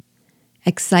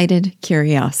Excited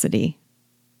curiosity.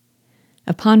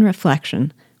 Upon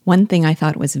reflection, one thing I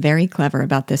thought was very clever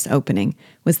about this opening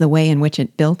was the way in which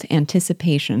it built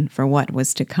anticipation for what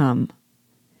was to come.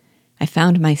 I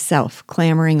found myself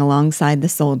clamoring alongside the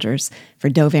soldiers for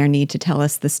Dauvergne to tell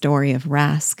us the story of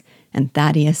Rask and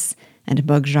Thaddeus and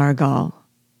Bug-Jargal.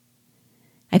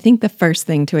 I think the first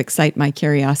thing to excite my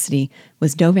curiosity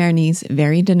was Dauvergne's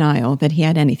very denial that he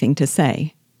had anything to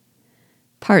say.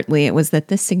 Partly it was that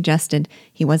this suggested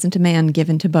he wasn't a man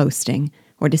given to boasting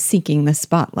or to seeking the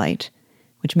spotlight,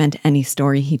 which meant any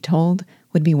story he told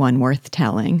would be one worth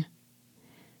telling.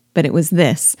 But it was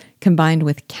this, combined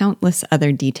with countless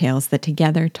other details that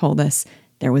together told us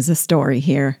there was a story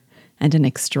here, and an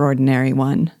extraordinary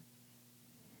one.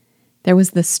 There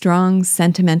was the strong,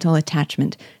 sentimental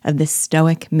attachment of this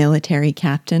stoic military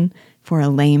captain for a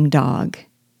lame dog.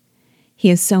 He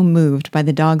is so moved by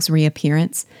the dog's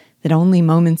reappearance that only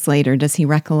moments later does he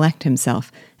recollect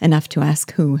himself enough to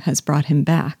ask who has brought him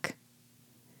back.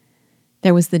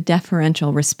 There was the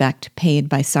deferential respect paid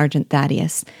by Sergeant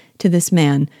Thaddeus to this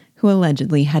man who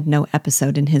allegedly had no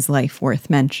episode in his life worth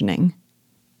mentioning.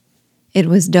 It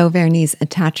was Dauvergne's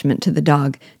attachment to the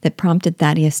dog that prompted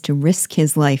Thaddeus to risk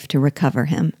his life to recover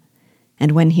him,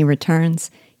 and when he returns,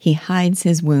 he hides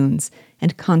his wounds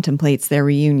and contemplates their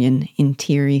reunion in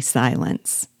teary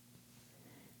silence.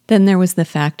 Then there was the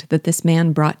fact that this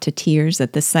man brought to tears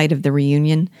at the sight of the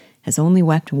reunion has only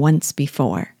wept once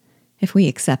before, if we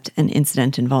accept an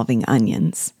incident involving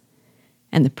onions.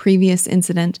 And the previous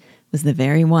incident was the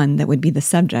very one that would be the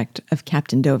subject of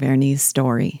Captain Dauvergne's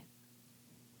story.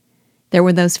 There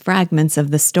were those fragments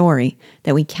of the story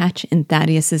that we catch in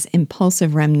Thaddeus's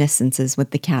impulsive reminiscences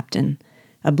with the captain,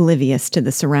 oblivious to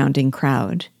the surrounding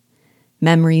crowd.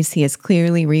 Memories he has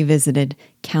clearly revisited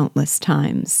countless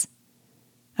times.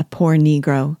 A poor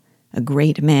Negro, a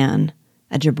great man,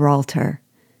 a Gibraltar,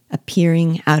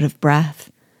 appearing out of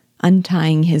breath,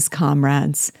 untying his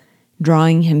comrades,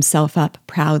 drawing himself up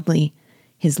proudly,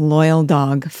 his loyal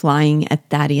dog flying at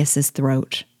Thaddeus's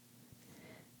throat.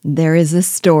 There is a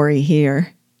story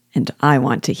here, and I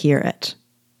want to hear it.